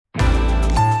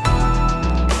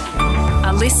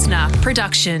listener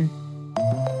production.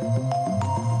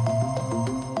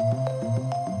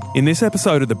 In this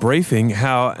episode of The Briefing,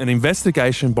 how an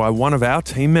investigation by one of our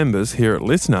team members here at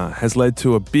Listener has led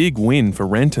to a big win for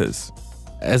renters.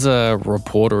 As a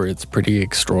reporter, it's pretty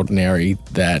extraordinary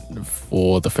that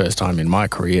for the first time in my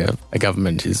career, a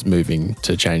government is moving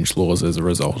to change laws as a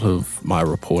result of my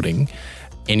reporting.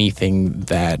 Anything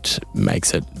that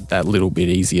makes it that little bit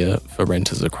easier for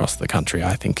renters across the country,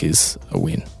 I think, is a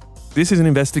win. This is an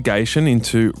investigation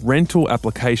into rental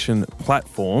application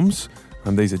platforms.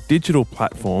 These are digital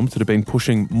platforms that have been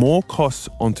pushing more costs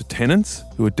onto tenants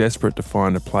who are desperate to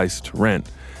find a place to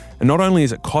rent. And not only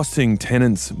is it costing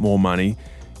tenants more money,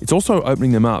 it's also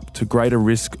opening them up to greater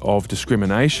risk of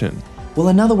discrimination. Well,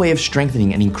 another way of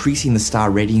strengthening and increasing the star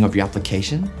rating of your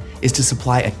application is to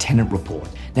supply a tenant report.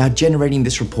 Now, generating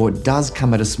this report does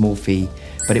come at a small fee,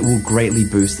 but it will greatly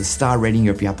boost the star rating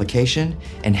of your application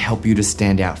and help you to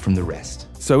stand out from the rest.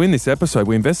 So in this episode,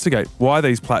 we investigate why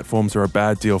these platforms are a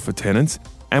bad deal for tenants,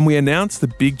 and we announce the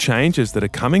big changes that are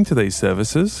coming to these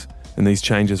services. And these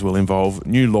changes will involve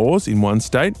new laws in one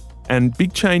state and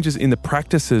big changes in the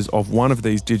practices of one of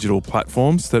these digital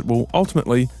platforms that will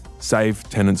ultimately save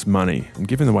tenants money. And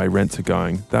given the way rents are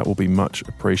going, that will be much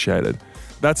appreciated.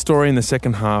 That story in the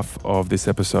second half of this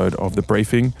episode of The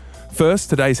Briefing.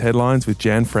 First, today's headlines with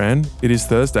Jan Fran. It is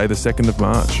Thursday, the 2nd of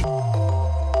March.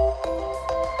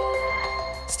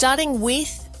 Starting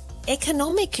with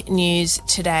economic news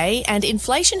today, and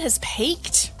inflation has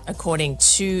peaked, according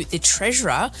to the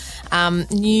Treasurer.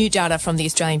 New data from the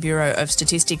Australian Bureau of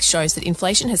Statistics shows that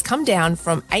inflation has come down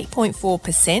from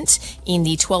 8.4% in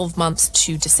the 12 months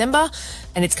to December,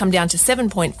 and it's come down to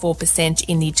 7.4%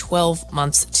 in the 12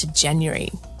 months to January.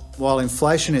 While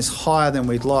inflation is higher than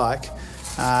we'd like,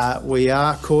 we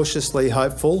are cautiously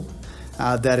hopeful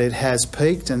that it has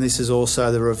peaked, and this is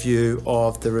also the review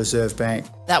of the Reserve Bank.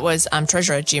 That was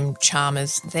Treasurer Jim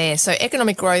Chalmers there. So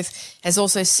economic growth has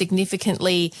also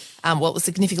significantly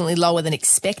lower than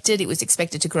expected. It was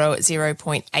expected to grow at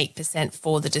 0.8%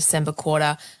 for the December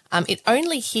quarter. It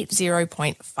only hit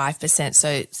 0.5%, so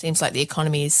it seems like the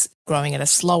economy is growing at a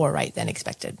slower rate than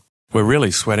expected. We're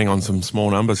really sweating on some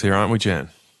small numbers here, aren't we, Jan?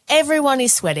 Everyone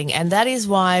is sweating, and that is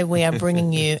why we are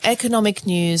bringing you economic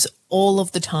news all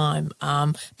of the time,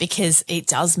 because it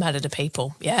does matter to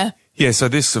people, yeah? Yeah, so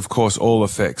this, of course, all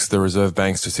affects the Reserve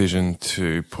Bank's decision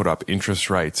to put up interest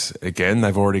rates again.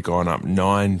 They've already gone up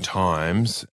 9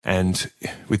 times, and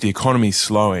with the economy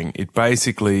slowing, it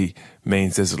basically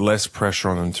means there's less pressure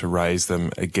on them to raise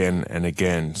them again and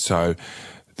again. So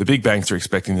the big banks are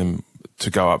expecting them to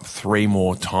go up 3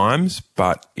 more times,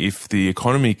 but if the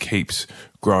economy keeps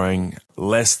growing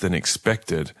less than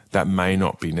expected, that may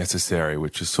not be necessary,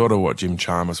 which is sort of what Jim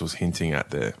Chalmers was hinting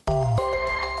at there.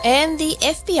 And the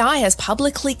FBI has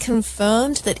publicly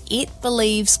confirmed that it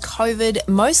believes COVID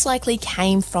most likely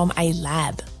came from a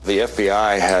lab. The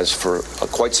FBI has for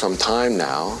quite some time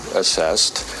now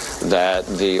assessed that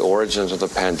the origins of the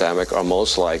pandemic are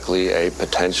most likely a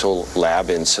potential lab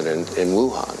incident in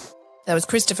Wuhan. That was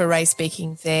Christopher Wray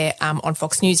speaking there on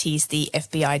Fox News. He's the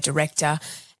FBI director.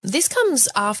 This comes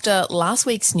after last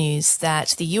week's news that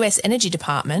the US Energy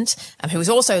Department, who was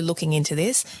also looking into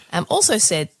this, also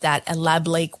said that a lab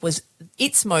leak was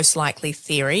its most likely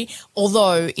theory,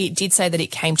 although it did say that it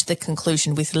came to the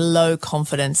conclusion with low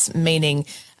confidence, meaning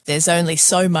there's only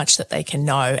so much that they can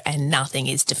know and nothing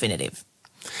is definitive.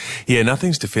 Yeah,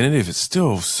 nothing's definitive. It's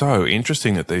still so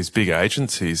interesting that these big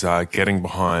agencies are getting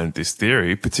behind this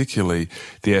theory, particularly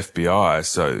the FBI.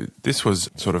 So this was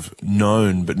sort of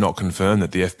known but not confirmed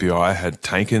that the FBI had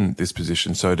taken this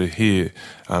position. So to hear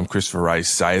Christopher Wray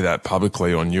say that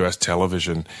publicly on US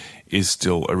television is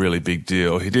still a really big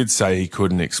deal. He did say he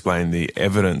couldn't explain the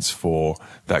evidence for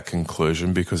that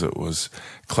conclusion because it was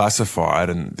classified.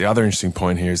 And the other interesting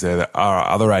point here is there are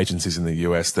other agencies in the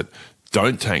US that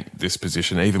don't take this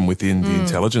position, even within the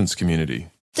intelligence community.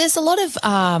 There's a lot of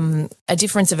a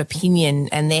difference of opinion,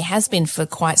 and there has been for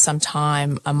quite some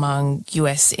time among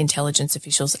US intelligence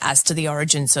officials as to the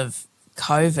origins of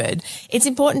COVID. It's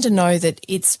important to know that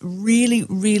it's really,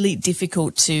 really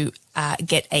difficult to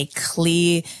get a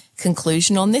clear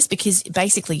conclusion on this because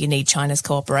basically you need China's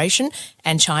cooperation,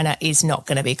 and China is not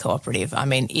going to be cooperative. I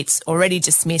mean, it's already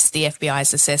dismissed the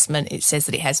FBI's assessment. It says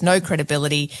that it has no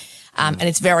credibility. And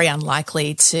it's very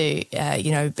unlikely to,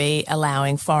 be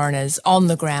allowing foreigners on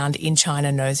the ground in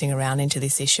China nosing around into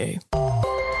this issue.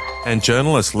 And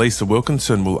journalist Lisa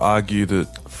Wilkinson will argue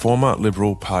that former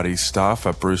Liberal Party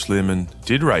staffer Bruce Lehrmann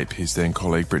did rape his then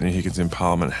colleague Brittany Higgins in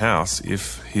Parliament House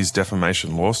if his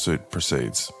defamation lawsuit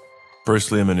proceeds.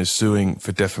 Bruce Lehrmann is suing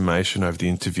for defamation over the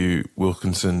interview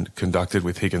Wilkinson conducted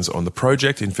with Higgins on The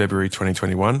Project in February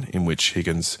 2021, in which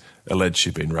Higgins alleged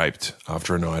she'd been raped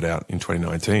after a night out in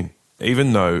 2019.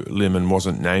 Even though Lehrmann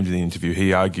wasn't named in the interview,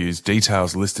 he argues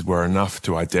details listed were enough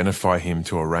to identify him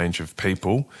to a range of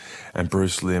people, and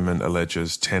Bruce Lehrmann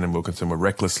alleges Ten and Wilkinson were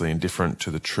recklessly indifferent to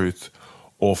the truth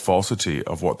or falsity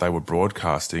of what they were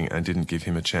broadcasting and didn't give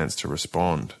him a chance to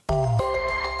respond.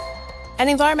 An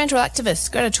environmental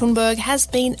activist, Greta Thunberg, has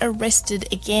been arrested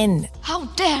again. How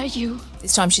dare you?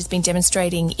 This time she's been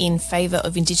demonstrating in favour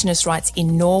of Indigenous rights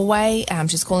in Norway.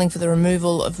 She's calling for the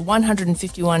removal of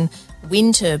 151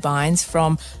 wind turbines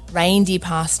from reindeer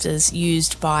pastures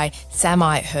used by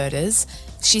Sami herders.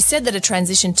 She said that a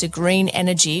transition to green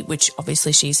energy, which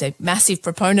obviously she's a massive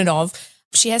proponent of,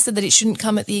 she has said that it shouldn't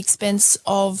come at the expense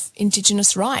of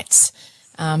Indigenous rights.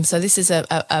 So this is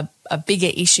a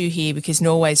bigger issue here because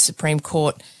Norway's Supreme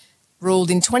Court ruled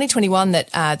in 2021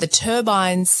 that the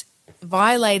turbines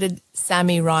violated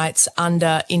Sami rights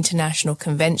under international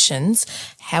conventions.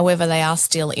 However, they are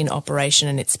still in operation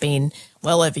and it's been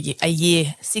well over a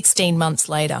year, 16 months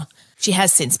later. She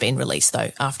has since been released, though,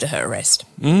 after her arrest.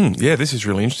 Yeah, this is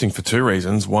really interesting for two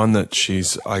reasons. One, that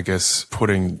she's, I guess,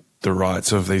 putting the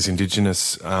rights of these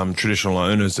Indigenous traditional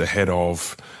owners ahead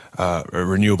of a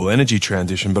renewable energy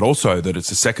transition, but also that it's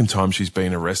the second time she's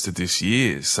been arrested this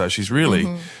year. So she's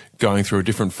really going through a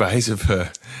different phase of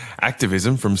her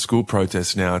activism, from school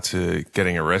protests now to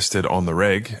getting arrested on the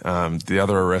reg. The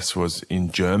other arrest was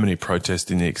in Germany,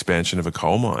 protesting the expansion of a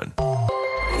coal mine.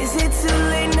 Is it too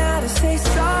late now to say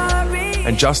sorry?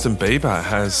 And Justin Bieber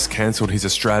has cancelled his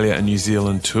Australia and New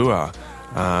Zealand tour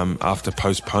after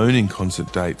postponing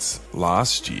concert dates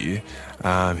last year.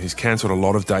 He's cancelled a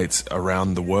lot of dates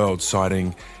around the world,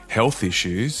 citing health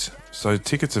issues. So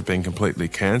tickets have been completely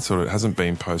cancelled. It hasn't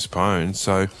been postponed.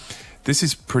 So this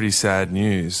is pretty sad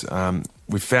news.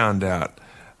 We found out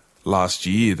last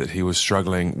year that he was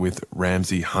struggling with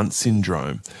Ramsay-Hunt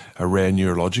syndrome, a rare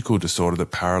neurological disorder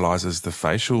that paralyses the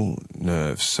facial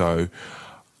nerves. So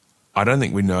I don't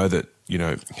think we know that, you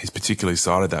know, he's particularly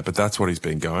cited that, but that's what he's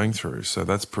been going through. So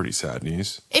that's pretty sad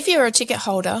news. If you're a ticket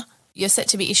holder, you're set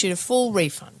to be issued a full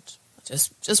refund.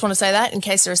 Just want to say that in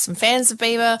case there are some fans of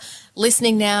Bieber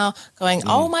listening now going,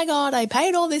 oh my God, I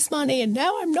paid all this money and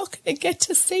now I'm not going to get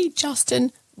to see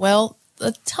Justin. Well,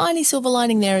 the tiny silver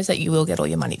lining there is that you will get all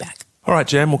your money back. All right,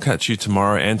 Jan, we'll catch you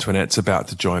tomorrow. Antoinette's about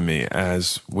to join me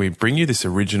as we bring you this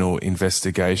original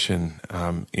investigation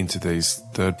into these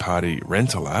third-party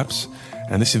rental apps.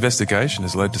 And this investigation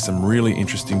has led to some really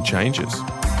interesting changes.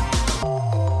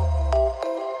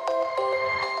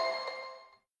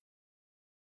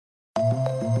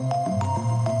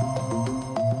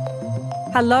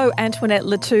 Hello, Antoinette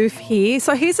Lattouf here.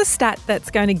 So here's a stat that's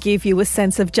going to give you a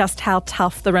sense of just how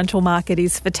tough the rental market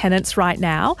is for tenants right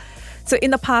now. So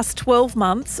in the past 12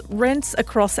 months, rents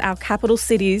across our capital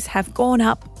cities have gone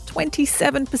up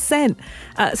 27%.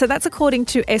 So that's according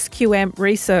to SQM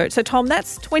research. So, Tom,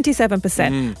 that's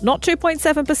 27%, not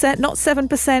 2.7%, not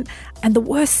 7%. And the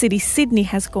worst city, Sydney,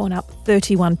 has gone up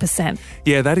 31%.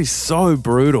 Yeah, that is so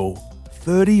brutal.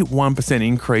 31%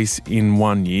 increase in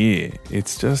 1 year.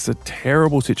 It's just a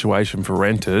terrible situation for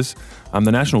renters.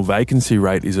 The national vacancy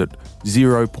rate is at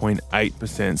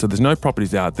 0.8%. So there's no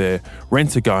properties out there.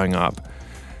 Rents are going up,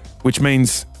 which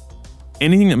means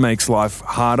anything that makes life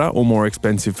harder or more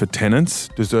expensive for tenants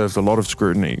deserves a lot of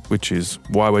scrutiny, which is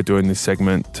why we're doing this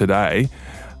segment today.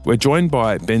 We're joined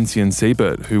by Bensian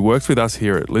Siebert, who works with us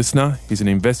here at Listener. He's an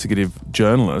investigative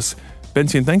journalist.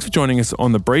 Bensian, thanks for joining us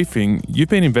on The Briefing. You've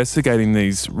been investigating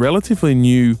these relatively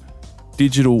new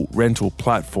digital rental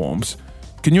platforms.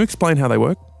 Can you explain how they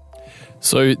work?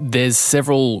 So there's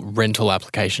several rental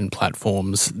application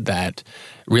platforms that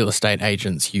real estate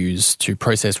agents use to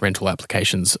process rental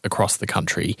applications across the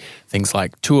country. Things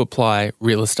like ToApply,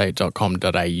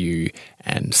 realestate.com.au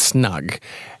and Snug.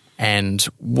 And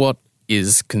what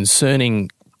is concerning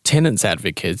tenants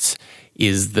advocates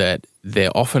is that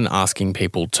they're often asking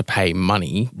people to pay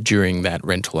money during that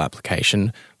rental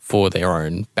application for their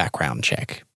own background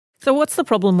check. So what's the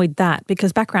problem with that?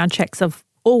 Because background checks have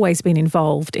always been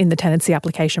involved in the tenancy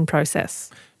application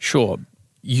process. Sure.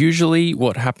 Usually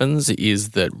what happens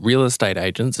is that real estate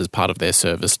agents, as part of their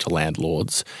service to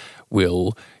landlords,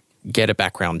 will get a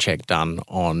background check done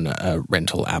on a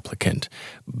rental applicant.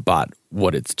 But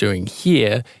what it's doing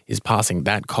here is passing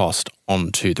that cost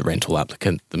onto the rental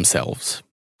applicant themselves.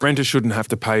 Renters shouldn't have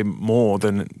to pay more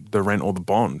than the rent or the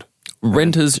bond.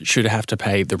 Renters should have to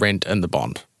pay the rent and the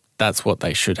bond. That's what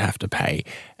they should have to pay.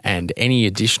 And any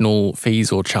additional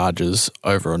fees or charges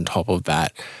over on top of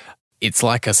that it's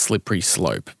like a slippery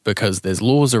slope because there's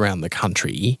laws around the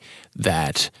country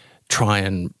that try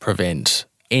and prevent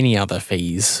any other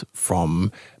fees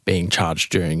from being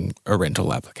charged during a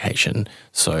rental application.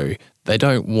 So they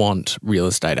don't want real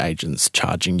estate agents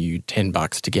charging you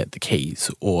 $10 to get the keys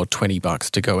or $20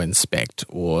 to go inspect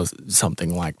or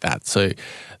something like that. So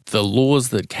the laws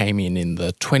that came in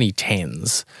the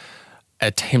 2010s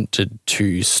attempted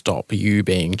to stop you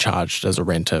being charged as a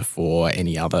renter for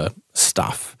any other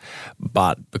stuff.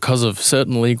 But because of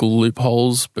certain legal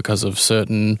loopholes, because of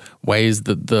certain ways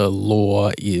that the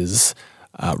law is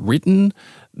written,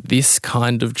 this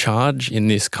kind of charge in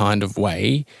this kind of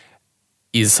way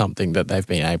is something that they've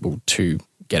been able to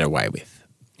get away with.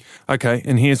 Okay,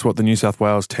 and here's what the New South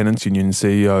Wales Tenants Union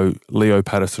CEO Leo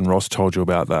Patterson-Ross told you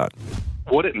about that.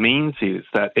 What it means is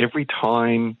that every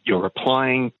time you're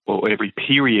applying or every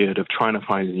period of trying to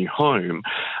find a new home,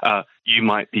 you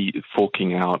might be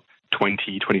forking out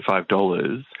 $20,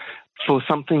 $25 for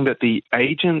something that the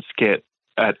agents get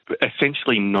at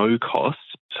essentially no cost.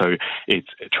 So it's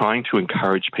trying to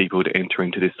encourage people to enter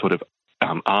into this sort of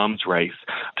arms race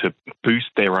to boost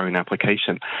their own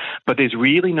application. But there's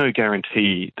really no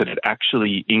guarantee that it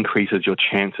actually increases your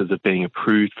chances of being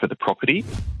approved for the property.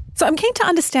 So I'm keen to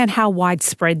understand how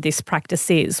widespread this practice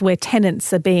is, where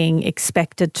tenants are being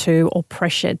expected to or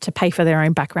pressured to pay for their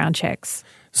own background checks.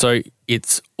 So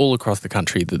it's all across the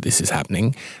country that this is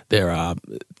happening. There are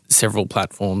several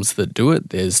platforms that do it.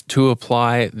 There's To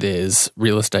Apply, there's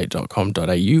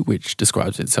realestate.com.au, which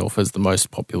describes itself as the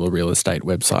most popular real estate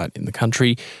website in the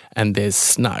country, and there's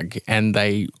Snug, and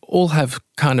they all have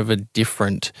kind of a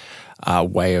different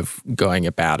way of going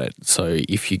about it. So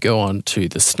if you go on to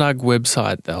the Snug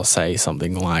website, they'll say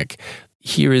something like,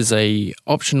 here is a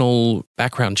optional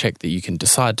background check that you can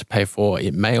decide to pay for.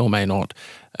 It may or may not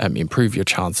improve your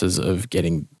chances of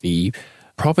getting the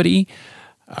property.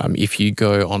 If you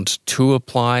go on to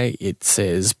Apply, it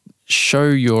says, show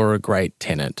you're a great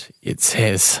tenant. It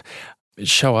says,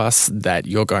 show us that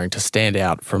you're going to stand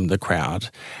out from the crowd.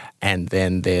 And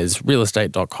then there's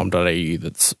realestate.com.au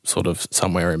that's sort of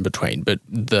somewhere in between. But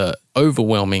the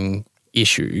overwhelming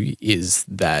issue is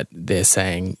that they're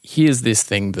saying, here's this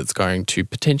thing that's going to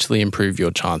potentially improve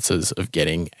your chances of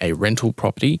getting a rental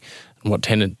property. And what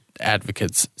tenant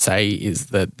advocates say is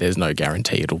that there's no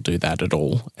guarantee it'll do that at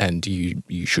all, and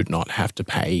you should not have to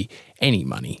pay any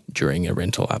money during a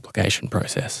rental application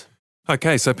process.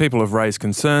 Okay, so people have raised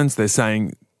concerns. They're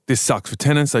saying this sucks for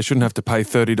tenants. They shouldn't have to pay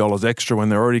 $30 extra when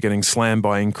they're already getting slammed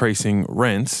by increasing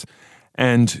rents.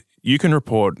 And you can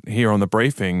report here on the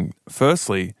briefing,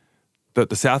 firstly, that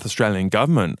the South Australian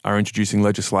government are introducing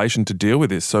legislation to deal with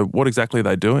this. So what exactly are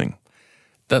they doing?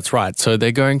 That's right. So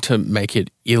they're going to make it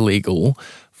illegal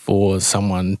for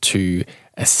someone to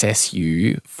assess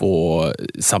you for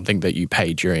something that you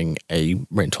pay during a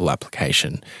rental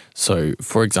application. So,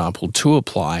 for example, To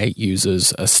Apply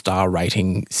uses a star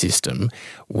rating system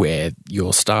where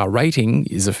your star rating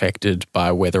is affected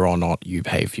by whether or not you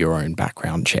pay for your own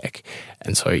background check.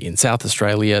 And so in South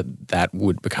Australia, that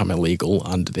would become illegal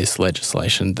under this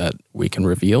legislation that we can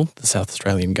reveal the South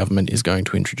Australian government is going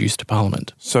to introduce to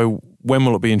Parliament. So when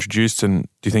will it be introduced, and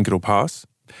do you think it'll pass?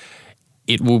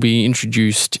 It will be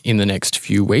introduced in the next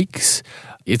few weeks.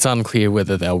 It's unclear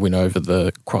whether they'll win over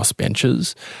the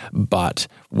crossbenchers, but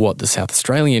what the South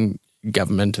Australian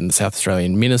government and the South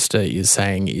Australian minister is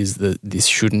saying is that this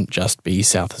shouldn't just be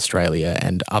South Australia,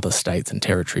 and other states and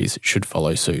territories should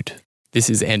follow suit. This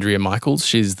is Andrea Michaels.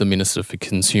 She's the Minister for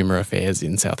Consumer Affairs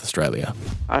in South Australia.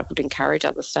 I would encourage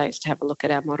other states to have a look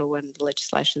at our model when the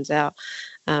legislation's out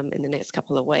in the next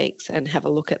couple of weeks, and have a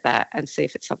look at that and see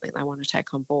if it's something they want to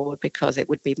take on board, because it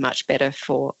would be much better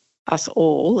for us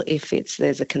all if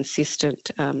there's a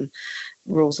consistent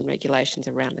rules and regulations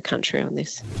around the country on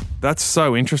this. That's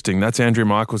so interesting. That's Andrea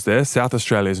Michaels there, South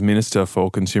Australia's Minister for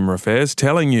Consumer Affairs,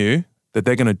 telling you that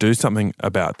they're going to do something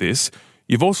about this.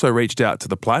 You've also reached out to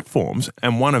the platforms,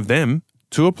 and one of them,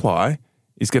 To Apply,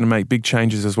 is going to make big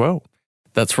changes as well.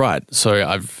 That's right. So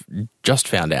I've just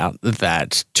found out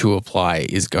that To Apply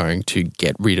is going to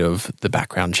get rid of the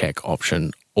background check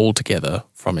option altogether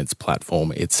from its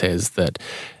platform. It says that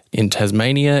in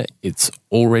Tasmania, it's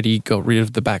already got rid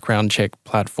of the background check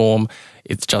platform.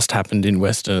 It's just happened in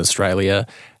Western Australia,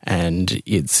 and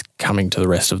it's coming to the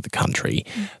rest of the country.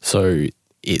 So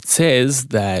it says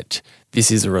that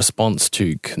this is a response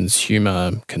to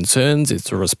consumer concerns.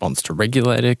 It's a response to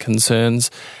regulator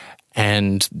concerns.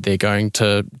 and they're going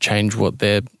to change what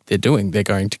they're doing. They're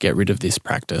going to get rid of this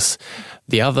practice.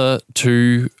 The other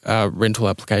two rental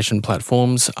application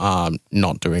platforms are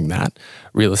not doing that.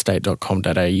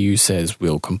 Realestate.com.au says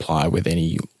we'll comply with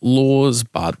any laws,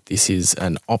 but this is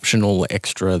an optional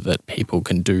extra that people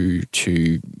can do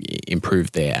to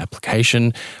improve their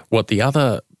application. What the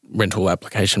other rental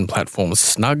application platform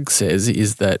Snug says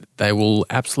is that they will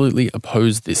absolutely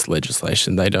oppose this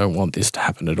legislation. They don't want this to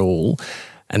happen at all.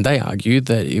 And they argue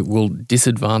that it will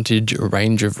disadvantage a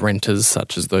range of renters,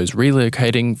 such as those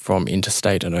relocating from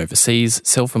interstate and overseas,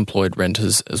 self-employed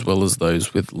renters, as well as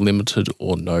those with limited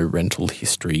or no rental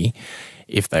history,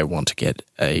 if they want to get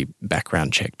a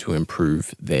background check to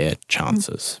improve their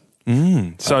chances.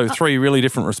 So 3 really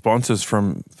different responses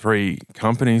from 3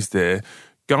 companies there.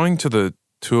 Going to the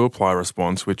to apply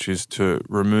response, which is to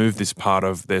remove this part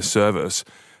of their service,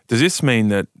 does this mean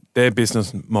that their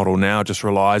business model now just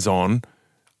relies on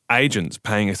agents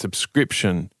paying a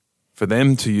subscription for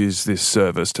them to use this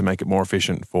service to make it more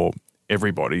efficient for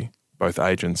everybody, both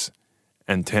agents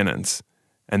and tenants,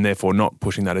 and therefore not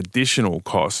pushing that additional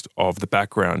cost of the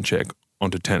background check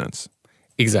onto tenants?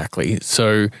 Exactly.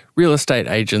 So real estate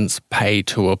agents pay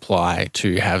to apply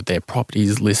to have their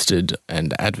properties listed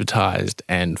and advertised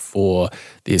and for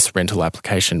this rental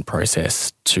application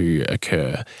process to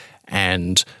occur.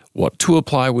 And what To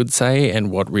Apply would say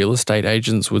and what real estate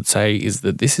agents would say is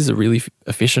that this is a really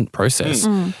efficient process.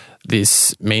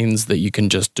 This means that you can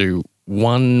just do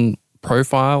one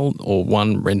profile or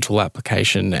one rental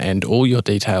application and all your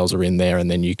details are in there,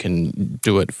 and then you can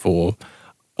do it for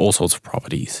all sorts of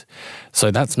properties.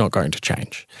 So that's not going to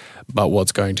change. But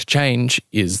what's going to change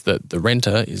is that the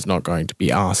renter is not going to be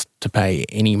asked to pay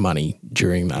any money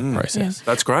during that process. Yeah.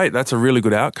 That's great. That's a really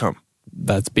good outcome.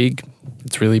 That's big.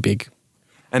 It's really big.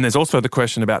 And there's also the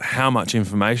question about how much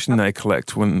information they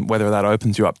collect, whether that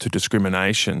opens you up to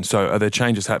discrimination. So are there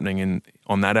changes happening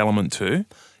on that element too?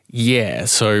 Yeah,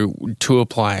 so To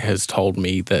Apply has told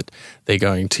me that they're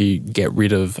going to get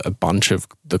rid of a bunch of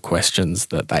the questions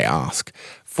that they ask.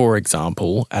 For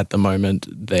example, at the moment,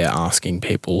 they're asking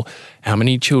people, how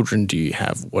many children do you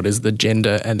have? What is the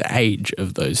gender and age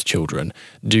of those children?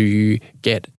 Do you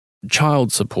get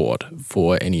child support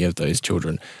for any of those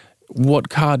children? What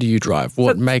car do you drive?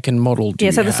 What make and model do you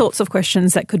have? Yeah, so the sorts of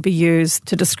questions that could be used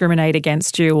to discriminate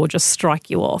against you or just strike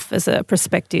you off as a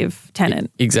prospective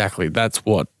tenant. Exactly. That's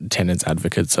what tenants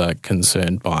advocates are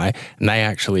concerned by. And they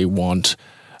actually want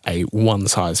a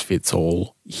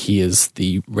one-size-fits-all, here's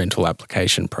the rental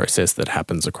application process that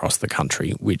happens across the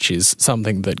country, which is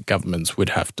something that governments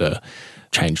would have to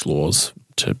change laws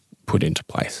to put into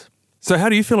place. So how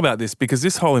do you feel about this? Because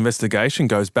this whole investigation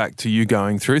goes back to you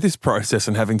going through this process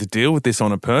and having to deal with this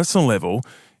on a personal level.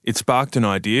 It sparked an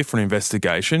idea for an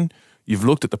investigation. You've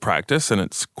looked at the practice and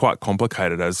it's quite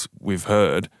complicated, as we've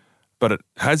heard, but it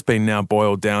has been now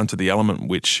boiled down to the element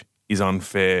which is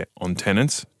unfair on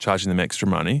tenants, charging them extra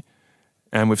money.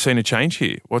 And we've seen a change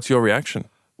here. What's your reaction?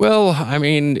 Well, I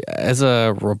mean, as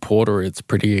a reporter, it's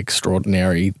pretty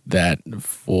extraordinary that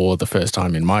for the first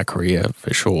time in my career,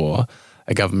 for sure,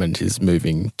 a government is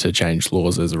moving to change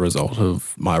laws as a result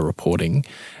of my reporting.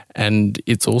 And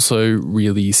it's also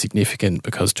really significant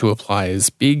because To Apply is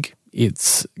big.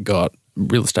 It's got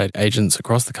real estate agents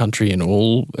across the country in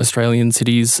all Australian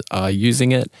cities are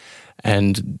using it,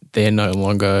 and they're no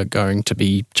longer going to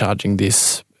be charging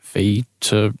this fee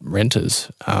to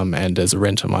renters. And as a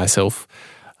renter myself,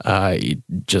 it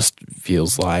just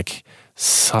feels like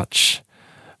such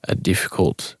a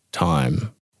difficult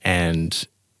time, and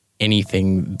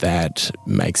anything that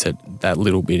makes it that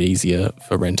little bit easier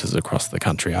for renters across the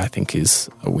country, I think, is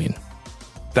a win.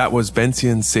 That was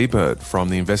Bensian Siebert from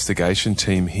the investigation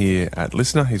team here at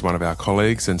Listener. He's one of our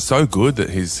colleagues, and so good that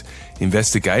his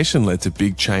investigation led to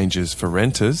big changes for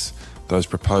renters, those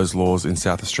proposed laws in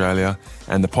South Australia,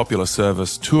 and the popular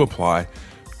service To Apply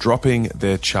dropping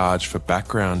their charge for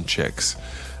background checks.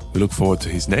 We look forward to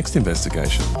his next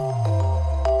investigation.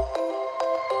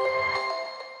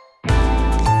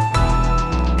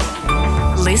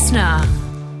 Listener.